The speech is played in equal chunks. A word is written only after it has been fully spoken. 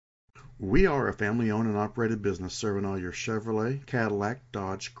We are a family-owned and operated business serving all your Chevrolet, Cadillac,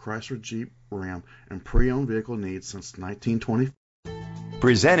 Dodge, Chrysler, Jeep, Ram, and pre-owned vehicle needs since 1920.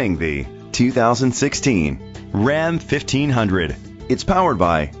 Presenting the 2016 Ram 1500. It's powered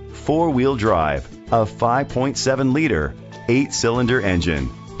by four-wheel drive, a 5.7-liter, 8-cylinder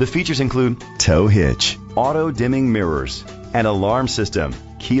engine. The features include tow hitch, auto-dimming mirrors, an alarm system,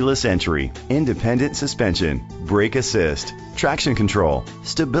 keyless entry, independent suspension, brake assist, traction control,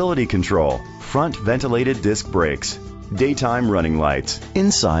 stability control, front ventilated disc brakes, daytime running lights.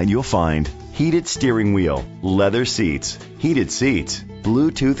 Inside you'll find heated steering wheel, leather seats,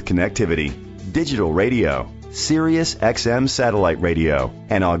 Bluetooth connectivity, digital radio, Sirius XM satellite radio,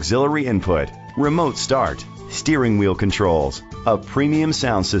 an auxiliary input, remote start, steering wheel controls, a premium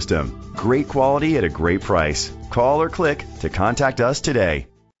sound system. Great quality at a great price. Call or click to contact us today.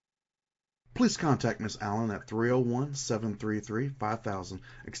 Please contact Ms. Allen at 301-733-5000,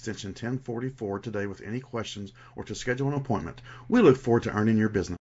 extension 1044 today with any questions or to schedule an appointment. We look forward to earning your business.